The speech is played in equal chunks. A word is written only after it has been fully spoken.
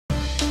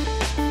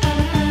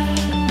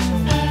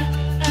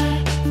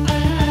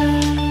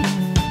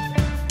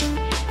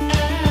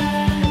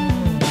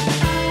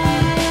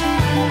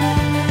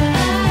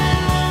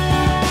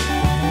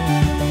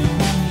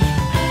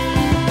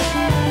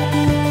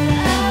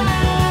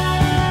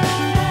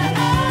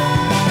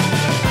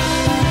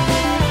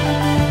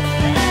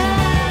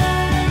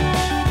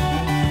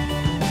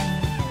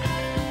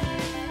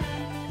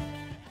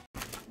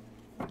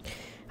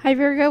Hi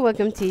Virgo,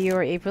 welcome to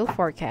your April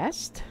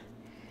forecast.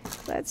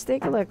 Let's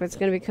take a look what's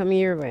going to be coming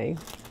your way.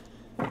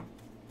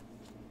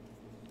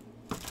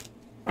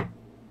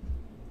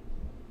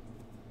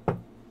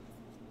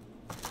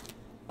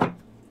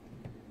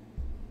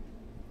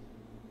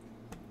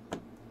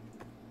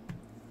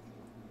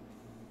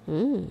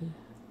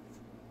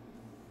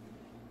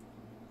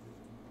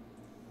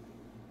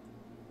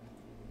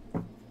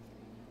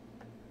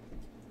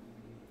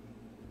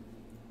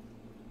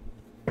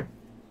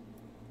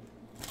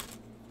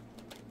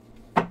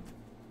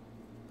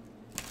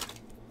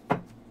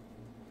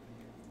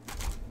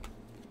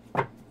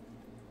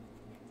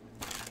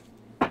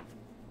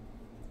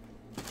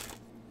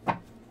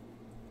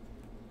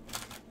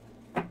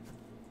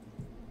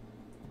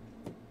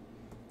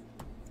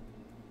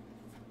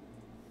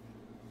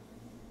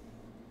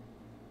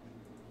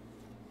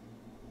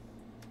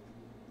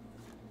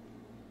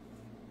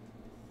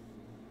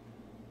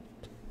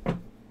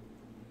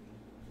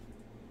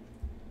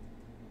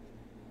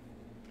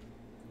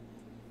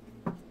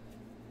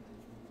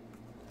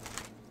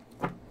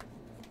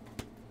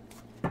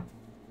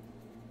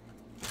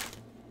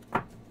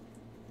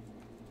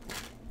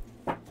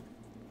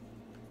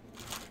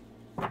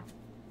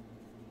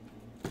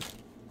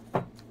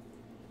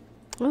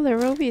 Well, there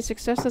will be a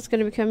success that's going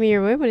to be coming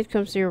your way when it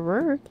comes to your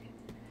work.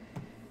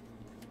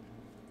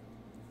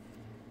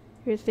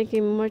 You're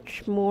thinking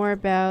much more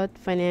about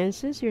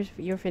finances,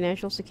 your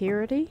financial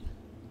security.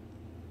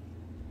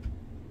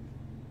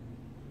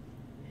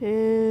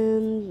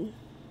 And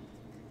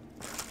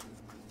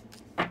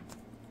the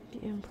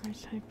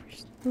Empress High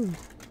Priest.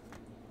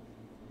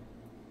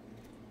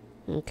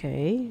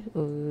 Okay,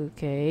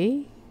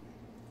 okay.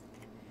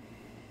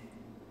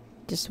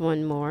 Just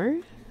one more.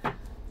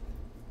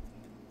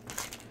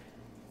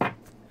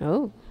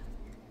 Oh,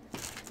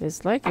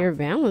 it's like you're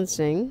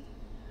balancing.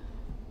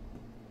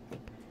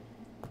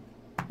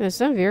 Now,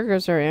 some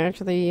Virgos are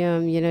actually,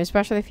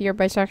 especially if you're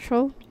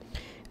bisexual,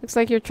 looks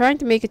like you're trying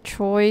to make a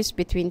choice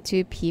between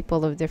two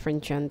people of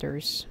different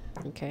genders,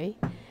 okay?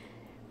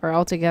 Or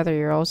altogether,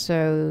 you're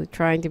also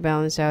trying to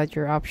balance out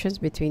your options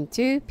between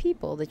two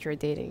people that you're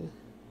dating.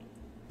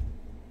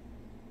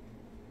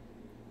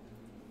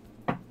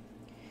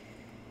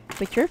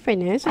 But your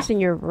finances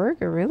and your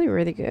work are really,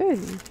 really good.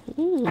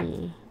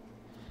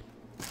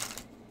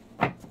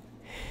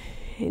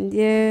 And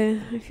yeah,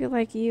 I feel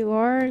like you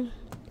are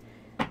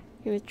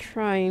gonna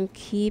try and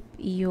keep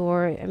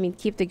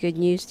keep the good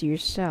news to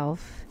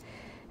yourself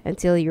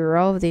until you're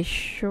already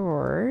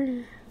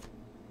sure.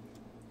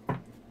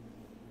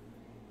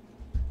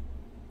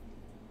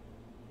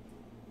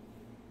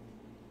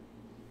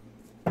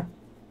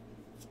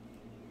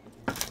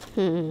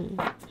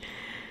 And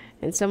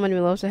someone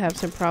will also have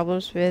some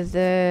problems with,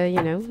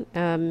 erectile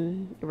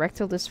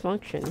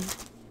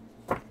dysfunction.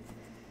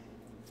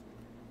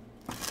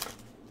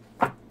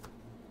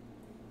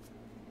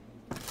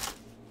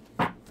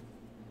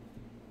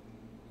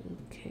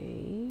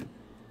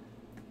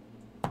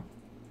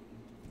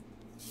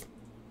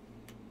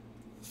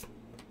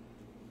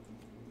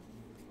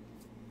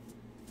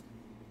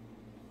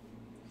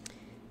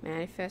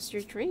 Manifest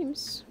your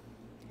dreams.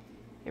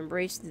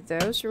 Embrace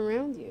those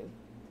around you.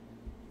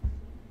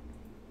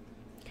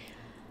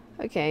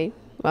 Okay,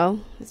 well,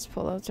 let's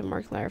pull out some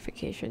more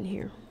clarification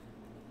here.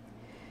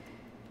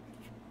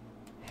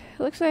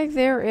 Looks like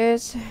there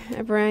is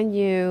a brand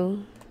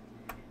new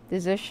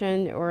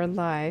decision or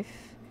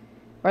life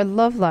or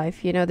love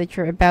life, that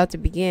you're about to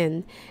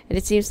begin. And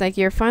it seems like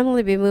you're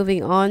finally be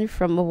moving on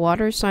from a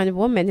water sign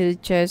woman who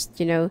just,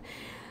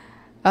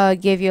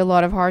 gave you a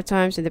lot of hard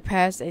times in the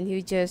past and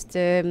who just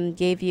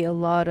gave you a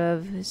lot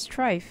of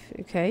strife.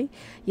 Okay,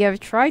 you have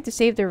tried to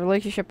save the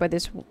relationship by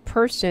this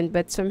person,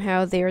 but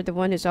somehow they're the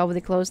one who's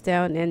already closed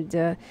down and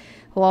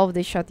who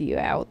already shut you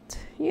out.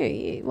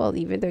 Well,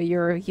 even though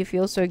you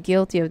feel so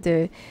guilty of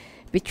the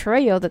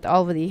betrayal that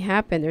already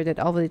happened or that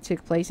already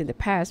took place in the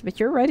past,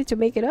 but you're ready to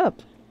make it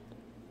up.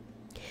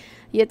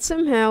 Yet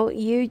somehow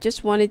you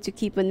just wanted to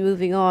keep on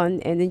moving on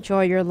and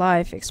enjoy your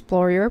life,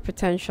 explore your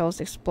potentials,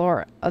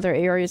 explore other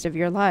areas of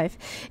your life.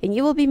 And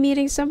you will be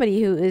meeting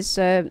somebody who is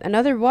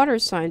another water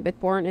sign, but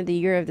born in the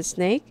year of the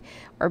snake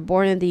or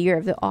born in the year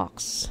of the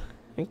ox.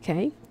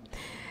 Okay?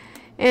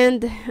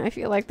 And I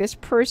feel like this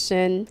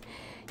person,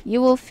 you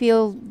will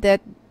feel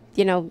that,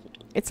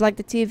 it's like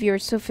the two of you are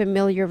so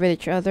familiar with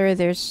each other.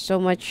 There's so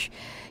much,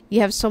 you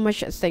have so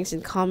much things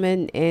in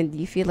common, and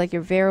you feel like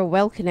you're very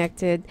well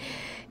connected.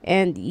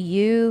 And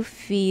you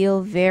feel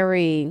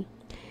very,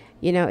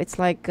 it's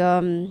like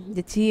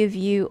the two of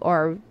you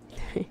are,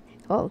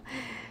 well,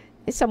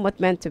 it's somewhat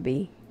meant to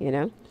be,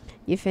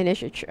 You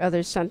finish each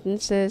other's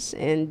sentences,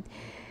 and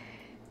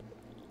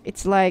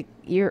it's like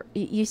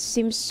you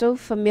seem so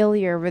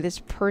familiar with this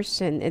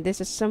person, and this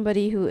is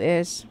somebody who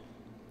is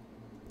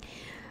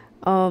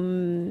a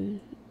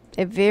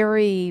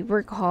very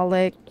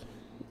workaholic.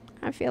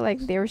 I feel like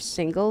they're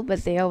single,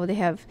 but they already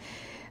have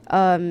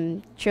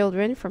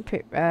children from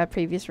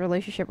previous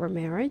relationship or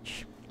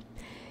marriage,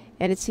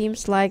 and it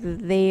seems like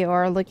they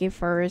are looking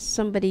for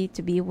somebody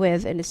to be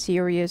with in a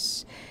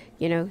serious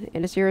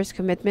in a serious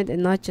commitment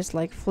and not just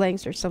like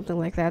flings or something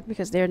like that,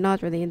 because they're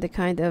not really in the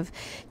kind of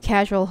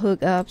casual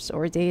hookups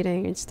or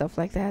dating and stuff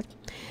like that.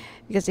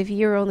 Because if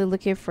you're only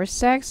looking for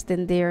sex,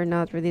 then they're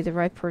not really the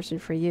right person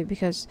for you,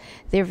 because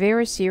they're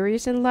very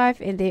serious in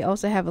life and they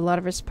also have a lot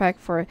of respect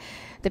for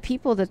the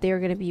people that they're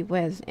going to be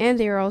with. And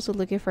they're also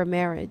looking for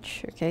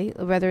marriage, okay?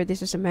 Whether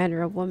this is a man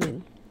or a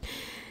woman.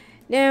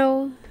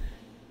 Now,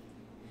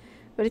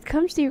 when it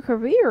comes to your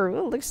career,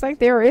 well, looks like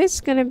there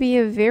is going to be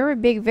a very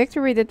big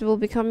victory that will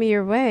be coming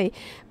your way.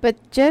 But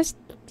just,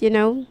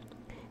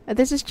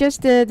 this is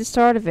just the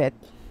start of it.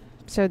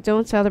 So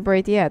don't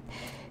celebrate yet,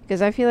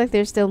 because I feel like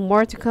there's still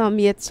more to come.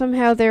 Yet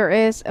somehow there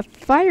is a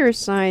fire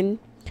sign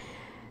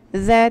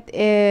that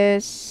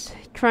is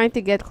trying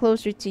to get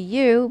closer to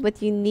you,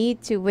 but you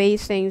need to weigh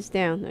things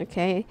down,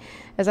 okay?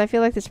 As I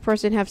feel like this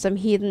person have some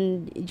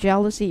hidden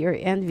jealousy or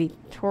envy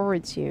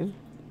towards you.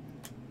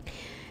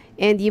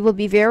 And you will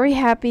be very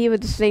happy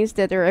with the things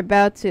that are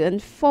about to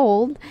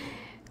unfold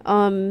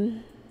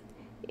when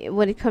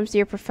it comes to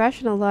your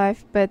professional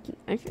life. But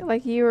I feel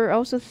like you're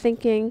also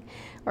thinking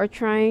or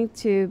trying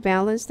to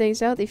balance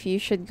things out, if you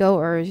should go,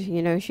 or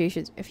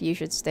if you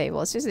should stay.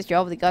 Well, since you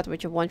already got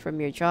what you want from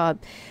your job,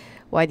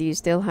 why do you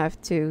still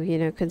have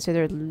to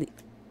consider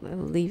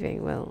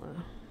leaving? Well,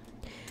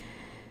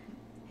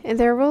 and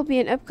there will be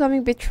an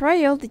upcoming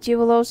betrayal that you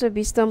will also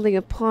be stumbling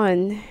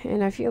upon.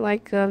 And I feel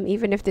like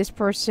even if this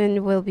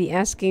person will be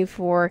asking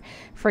for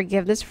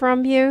forgiveness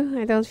from you,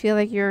 I don't feel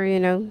like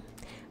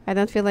I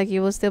don't feel like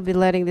you will still be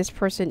letting this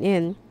person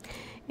in.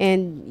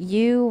 And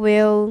you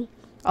will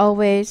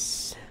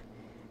always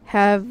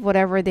have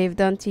whatever they've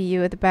done to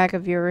you at the back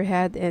of your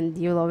head, and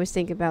you'll always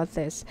think about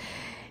this.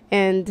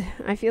 And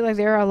I feel like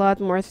there are a lot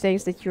more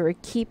things that you're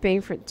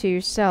keeping to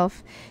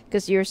yourself,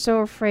 because you're so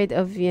afraid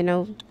of,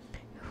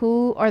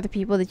 who are the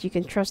people that you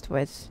can trust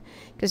with,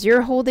 because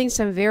you're holding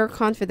some very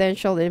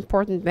confidential and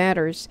important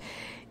matters,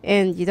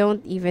 and you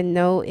don't even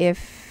know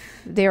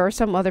if there are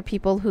some other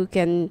people who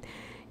can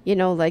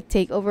like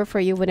take over for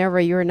you whenever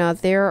you're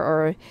not there,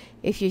 or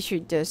if you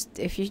just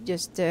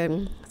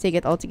take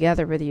it all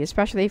together with you,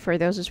 especially for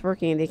those who's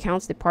working in the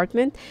accounts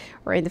department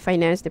or in the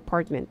finance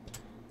department.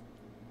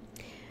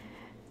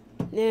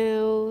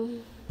 Now,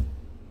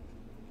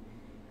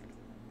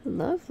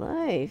 love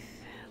life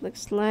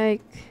looks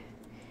like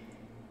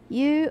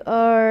you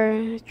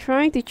are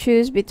trying to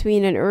choose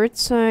between an earth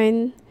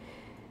sign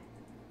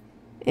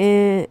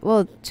and,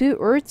 well, two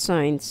earth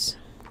signs.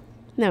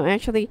 No,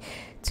 actually,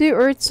 two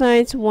earth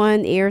signs,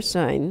 one air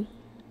sign.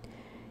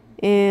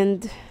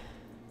 And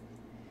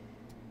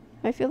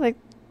I feel like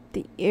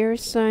the air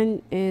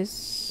sign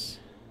is,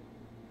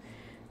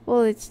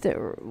 well, it's the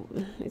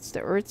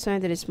earth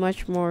sign that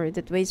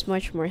weighs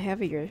much more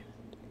heavier.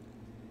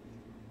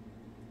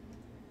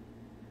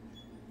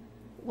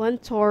 One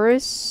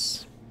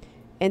Taurus,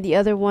 and the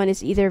other one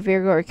is either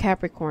Virgo or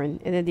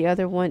Capricorn, and then the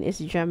other one is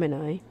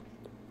Gemini.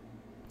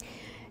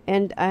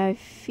 And I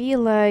feel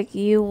like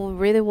you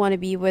really want to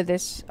be with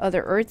this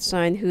other earth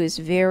sign who is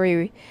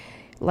very,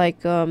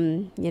 like,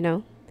 who's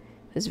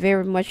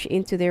very much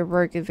into their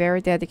work and very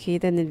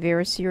dedicated and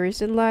very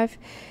serious in life,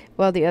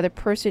 while the other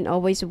person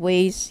always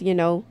weighs,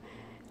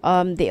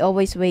 they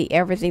always weigh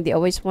everything. They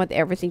always want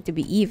everything to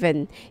be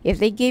even. If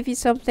they give you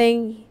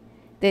something,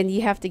 then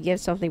you have to give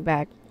something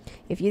back.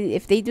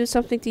 If they do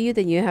something to you,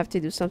 then you have to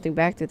do something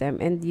back to them.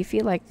 And you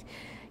feel like,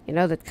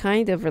 that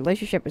kind of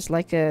relationship is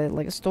like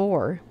a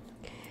store.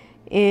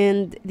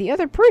 And the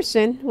other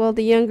person, well,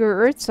 the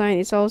younger earth sign,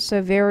 is also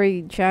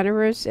very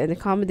generous and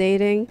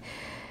accommodating,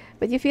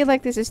 but you feel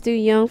like this is too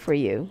young for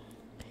you.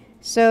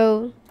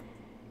 So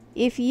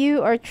if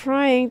you are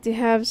trying to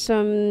have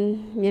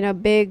some,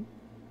 big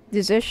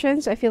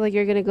decisions, I feel like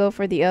you're going to go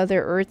for the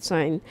other earth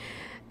sign,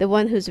 the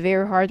one who's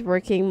very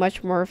hardworking,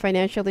 much more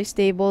financially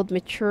stable,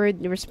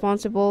 matured,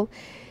 responsible,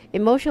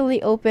 emotionally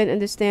open,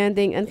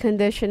 understanding,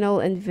 unconditional,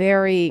 and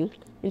very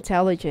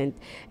intelligent.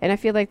 And I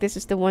feel like this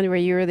is the one where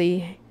you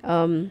really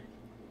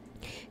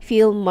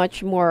feel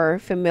much more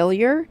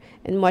familiar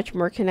and much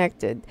more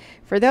connected.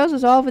 For those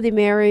who's already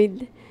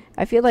married,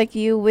 I feel like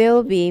you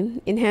will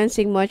be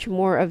enhancing much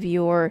more of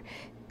your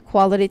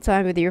quality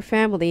time with your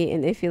family,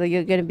 and I feel like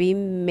you're going to be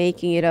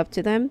making it up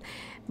to them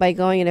by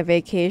going on a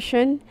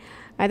vacation.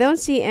 I don't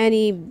see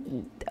any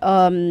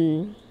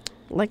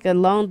like a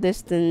long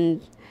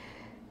distance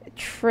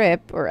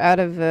trip or out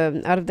of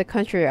the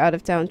country or out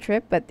of town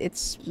trip, but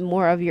it's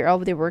more of you're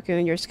already working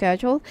on your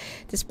schedule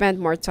to spend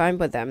more time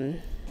with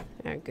them.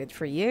 Good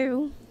for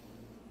you.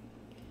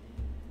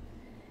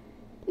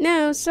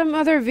 Now, some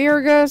other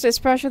Virgos,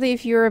 especially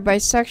if you're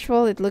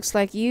bisexual, it looks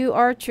like you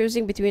are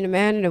choosing between a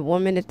man and a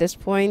woman at this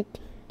point.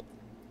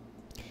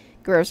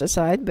 Girls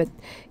aside, but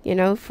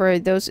for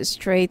those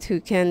straight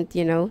who can't,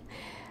 please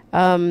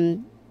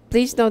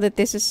know that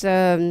this is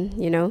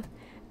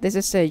this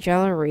is a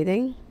general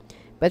reading.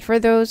 But for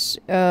those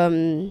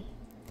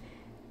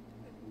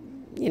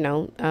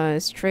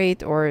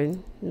straight or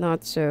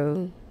not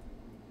so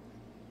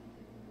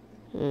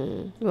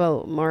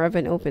well, more of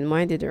an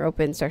open-minded or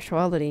open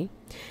sexuality,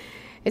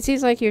 It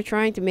seems like you're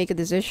trying to make a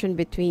decision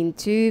between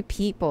two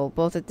people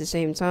both at the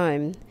same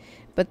time.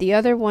 But the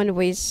other one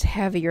weighs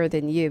heavier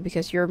than you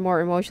because you're more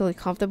emotionally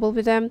comfortable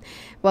with them,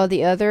 while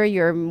the other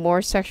you're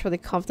more sexually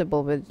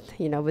comfortable with,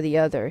 with the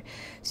other.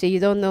 So you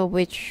don't know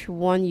which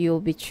one you'll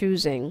be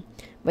choosing,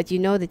 but you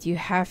know that you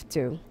have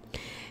to.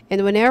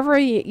 And whenever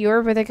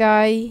you're with a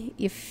guy,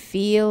 you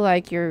feel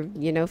like you're,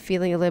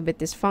 feeling a little bit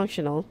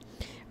dysfunctional,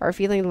 or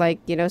feeling like,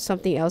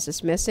 something else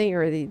is missing,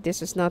 or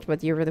this is not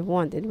what you really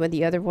want. And when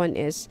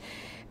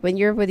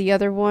you're with the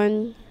other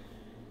one,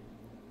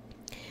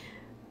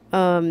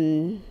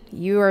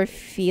 you are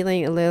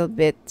feeling a little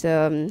bit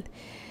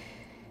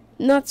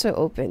not so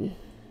open.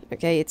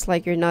 Okay, it's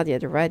like you're not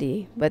yet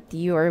ready, but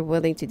you are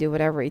willing to do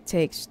whatever it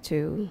takes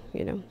to,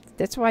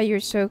 that's why you're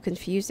so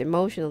confused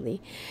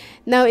emotionally.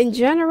 Now, in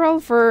general,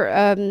 for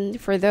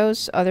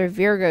those other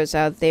Virgos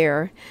out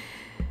there,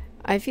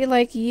 I feel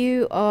like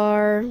you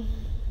are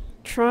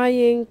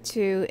trying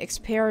to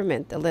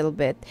experiment a little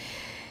bit,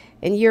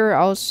 and you're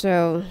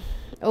also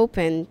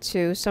open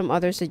to some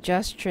other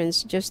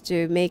suggestions just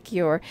to make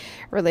your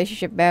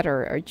relationship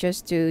better, or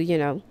just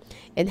to,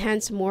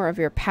 enhance more of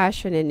your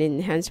passion and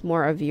enhance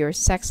more of your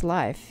sex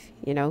life,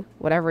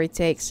 whatever it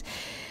takes.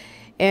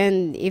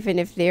 And even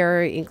if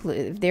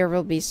there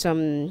will be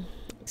some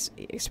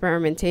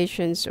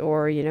experimentations,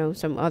 or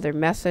some other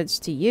methods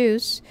to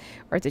use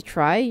or to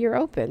try, you're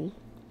open.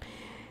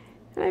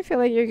 And I feel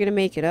like you're gonna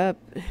make it up,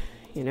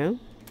 you know.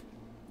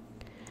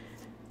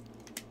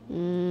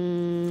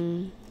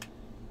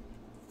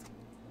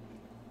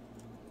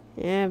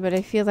 Yeah, but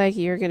I feel like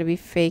you're gonna be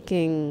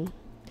faking.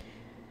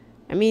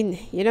 I mean,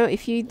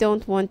 if you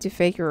don't want to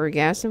fake your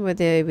orgasm with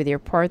your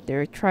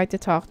partner, try to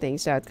talk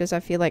things out, because I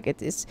feel like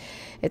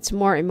it's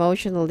more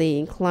emotionally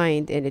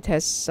inclined, and it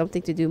has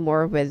something to do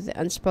more with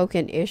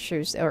unspoken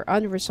issues or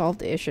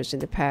unresolved issues in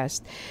the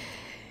past.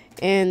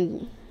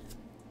 And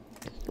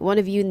one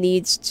of you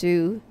needs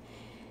to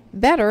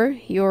better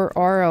your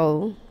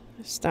oral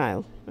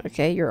style,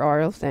 okay? Your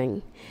oral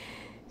thing.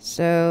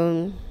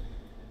 So,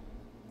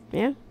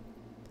 yeah.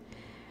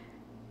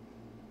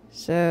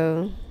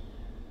 So,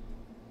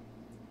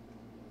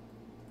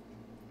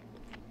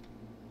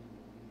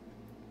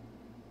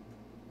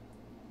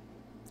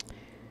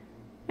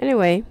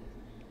 anyway.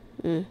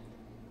 No,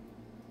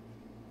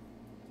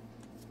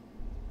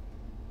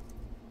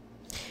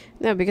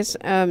 because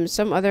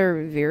some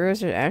other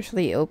Virgos are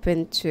actually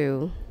open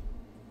to,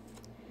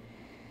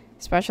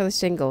 especially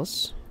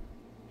singles,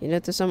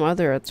 to some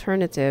other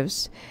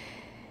alternatives.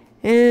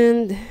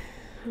 And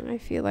I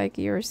feel like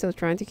you're still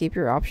trying to keep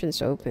your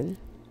options open.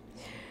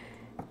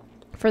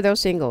 For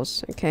those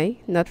singles,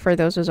 okay? Not for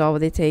those who's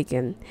already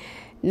taken.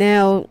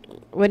 Now,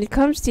 when it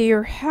comes to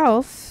your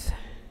health,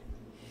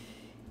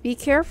 be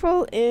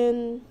careful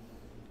in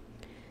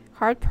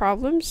heart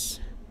problems,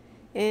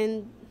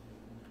 and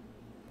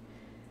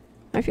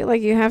I feel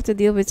like you have to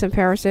deal with some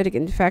parasitic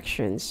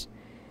infections.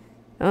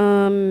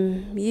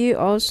 You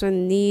also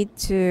need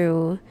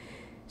to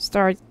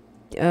start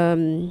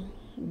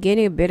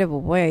gaining a bit of a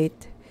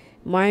weight.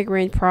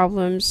 Migraine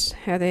problems,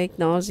 headache,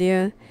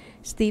 nausea,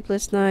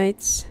 sleepless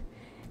nights,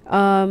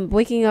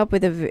 waking up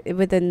with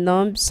a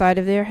numb side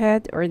of your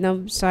head or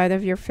numb side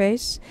of your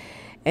face,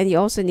 and you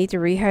also need to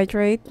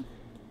rehydrate.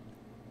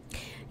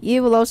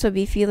 You will also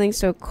be feeling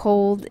so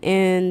cold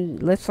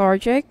and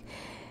lethargic,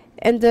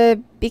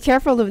 and be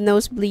careful of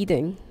nose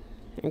bleeding,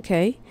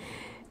 okay?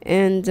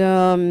 And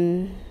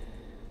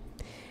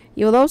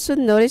you'll also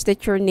notice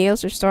that your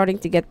nails are starting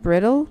to get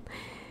brittle.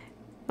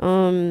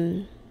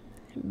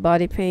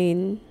 Body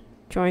pain,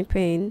 joint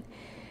pain,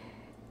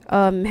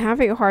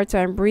 having a hard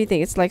time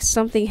breathing. It's like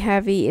something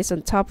heavy is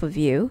on top of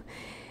you,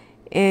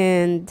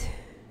 and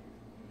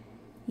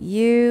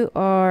you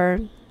are,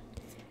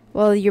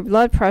 well, your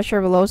blood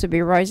pressure will also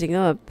be rising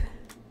up,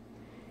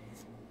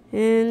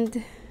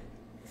 and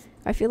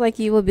I feel like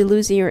you will be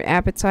losing your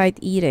appetite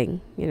eating,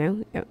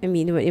 I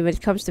mean, when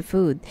it comes to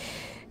food.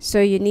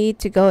 So you need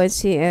to go and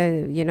see,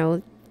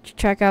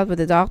 check out with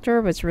the doctor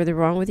what's really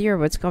wrong with you, or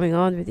what's going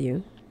on with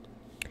you.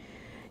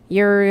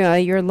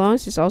 Your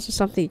lungs is also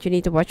something that you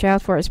need to watch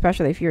out for,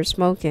 especially if you're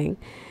smoking.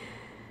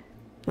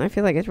 I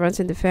feel like it runs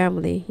in the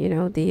family,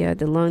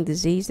 the lung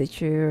disease that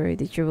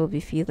you will be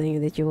feeling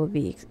and that you will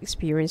be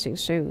experiencing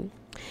soon.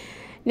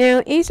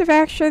 Now, Ace of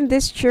Action,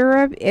 this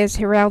cherub is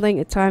heralding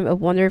a time of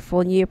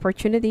wonderful new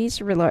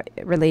opportunities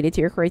related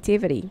to your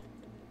creativity,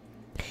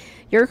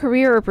 your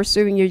career, or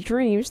pursuing your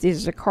dreams. This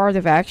is a card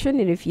of action,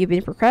 and if you've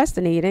been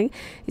procrastinating,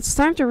 it's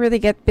time to really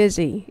get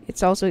busy.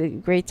 It's also a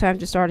great time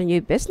to start a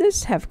new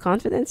business. Have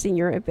confidence in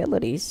your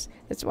abilities.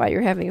 That's why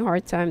you're having a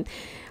hard time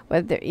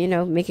whether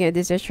making a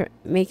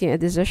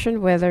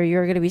decision whether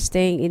you're going to be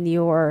staying in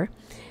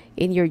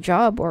your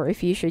job, or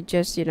if you should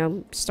just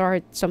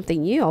start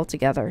something new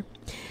altogether.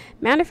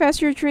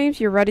 Manifest your dreams.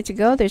 You're ready to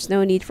go. There's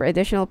no need for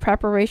additional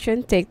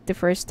preparation. Take the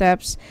first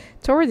steps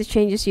toward the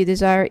changes you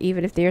desire,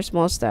 even if they are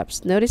small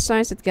steps. Notice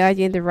signs that guide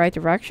you in the right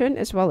direction,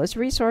 as well as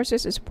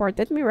resources and support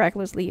that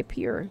miraculously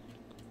appear.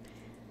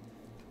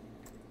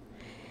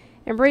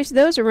 Embrace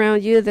those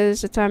around you. This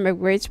is a time of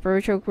great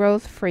spiritual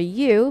growth for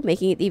you,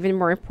 making it even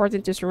more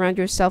important to surround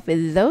yourself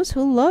with those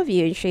who love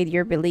you and share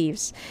your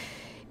beliefs.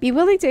 Be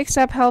willing to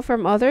accept help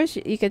from others.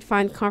 You can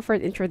find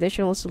comfort in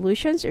traditional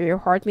solutions, or your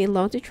heart may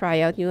long to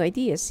try out new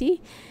ideas.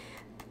 See,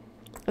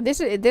 this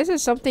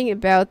is something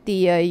about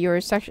the your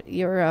sex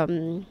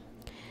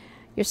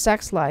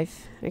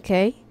life.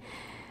 Okay,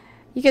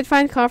 you can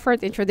find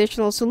comfort in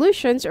traditional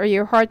solutions, or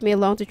your heart may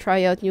long to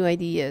try out new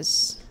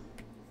ideas.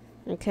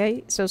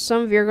 Okay, so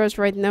some Virgos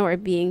right now are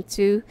being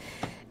too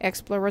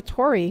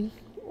exploratory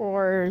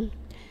or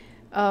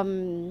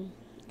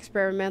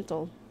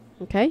experimental.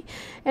 Okay.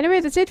 Anyway,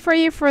 that's it for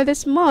you for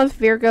this month,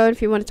 Virgo.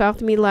 If you want to talk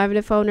to me live on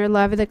the phone or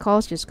live on the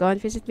calls, just go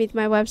and visit me at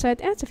my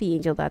website at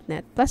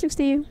sophiaangel.net. Blessings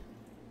to you.